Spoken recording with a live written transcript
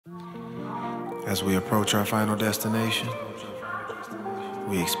As we approach our final destination,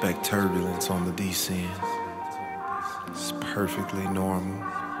 we expect turbulence on the descent. It's perfectly normal.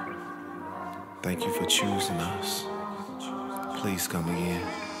 Thank you for choosing us. Please come again.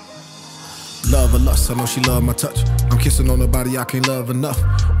 Love or lust, I know she love my touch. I'm kissing on her body, I can't love enough.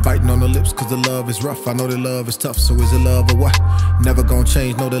 Biting on her lips cause the love is rough. I know that love is tough, so is it love or what? Never gonna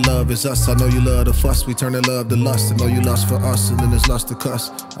change, know that love is us. I know you love the fuss, we turn that love to lust. I know you lust for us, and then there's lust to cuss.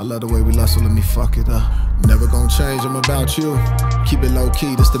 I love the way we lust, so let me fuck it up. Never gonna change, I'm about you. Keep it low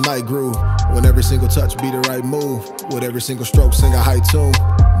key, this the night groove. When every single touch be the right move. With every single stroke, sing a high tune.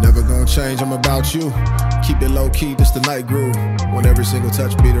 Never gonna change, I'm about you. Keep it low key, this the night groove. When every single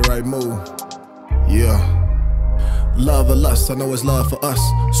touch be the right move. Yeah. Love or lust, I know it's love for us,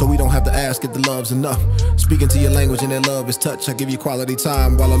 so we don't have to ask if the love's enough. Speaking to your language and that love is touch. I give you quality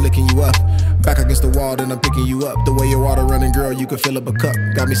time while I'm licking you up. Back against the wall, then I'm picking you up. The way your water running, girl, you can fill up a cup.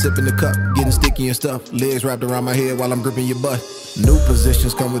 Got me sipping the cup, getting sticky and stuff. Legs wrapped around my head while I'm gripping your butt. New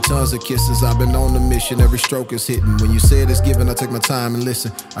positions come with tons of kisses. I've been on the mission, every stroke is hitting. When you say it's given, I take my time and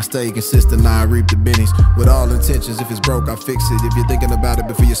listen. I stay consistent, now I reap the bennies. With all intentions, if it's broke, I fix it. If you're thinking about it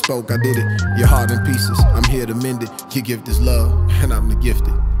before you spoke, I did it. Your heart in pieces, I'm here to mend it. You give this love, and I'm the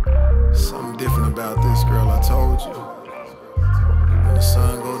gifted. Something different about this, girl, I told you. When the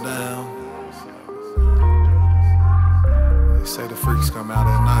sun go down, they say the freaks come out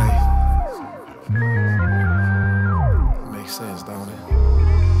at night. Makes sense, don't it?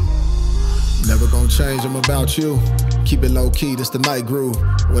 Never gonna change, I'm about you. Keep it low key, this the night groove.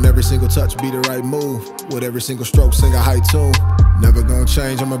 When every single touch be the right move. With every single stroke, sing a high tune. Never gonna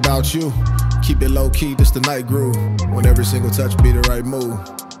change, I'm about you. Keep it low key, this the night groove. When every single touch be the right move.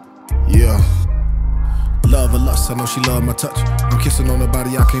 Yeah. Love or lust, I know she love my touch. I'm kissing on her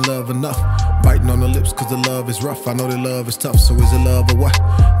body, I can't love enough. Biting on her lips cause the love is rough. I know that love is tough, so is it love or what?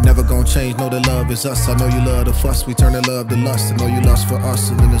 Never gonna change, know that love is us. I know you love the fuss, we turn that love to lust. I know you lust for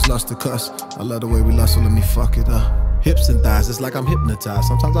us, and then there's lust to cuss. I love the way we lust, so let me fuck it up. Hips and thighs, it's like I'm hypnotized.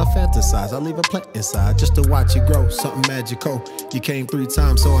 Sometimes I fantasize, I leave a plant inside just to watch you grow, something magical. You came 3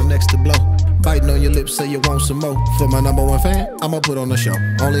 times, so I'm next to blow. Biting on your lips, say you want some more. For my #1 fan, I'ma put on the show.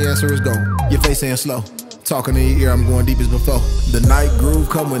 Only answer is go, your face ain't slow. Talking in your ear, I'm going deep as before. The night groove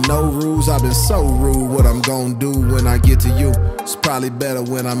come with no rules. I've been so rude, what I'm gonna do when I get to you. It's probably better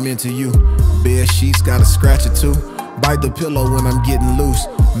when I'm into you. Bed sheets, gotta scratch it too. Bite the pillow when I'm getting loose.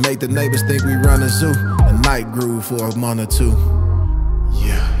 Make the neighbors think we run a zoo. A night groove for a month or two.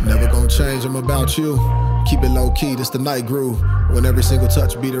 Yeah, never gonna change, I'm about you. Keep it low key, this the night groove. When every single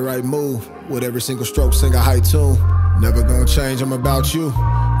touch be the right move. With every single stroke, sing a high tune. Never gonna change, I'm about you.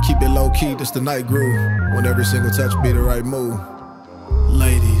 Keep it low key, this the night groove. When every single touch be the right move.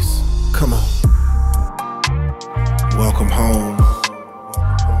 Ladies, come on. Welcome home.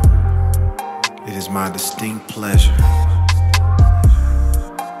 It is my distinct pleasure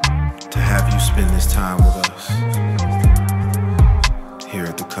to have you spend this time with us here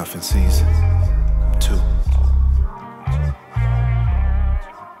at the Cuffin Season 2.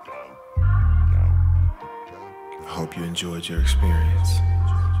 I hope you enjoyed your experience.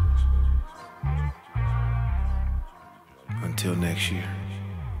 Until next year,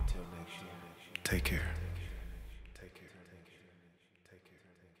 take care.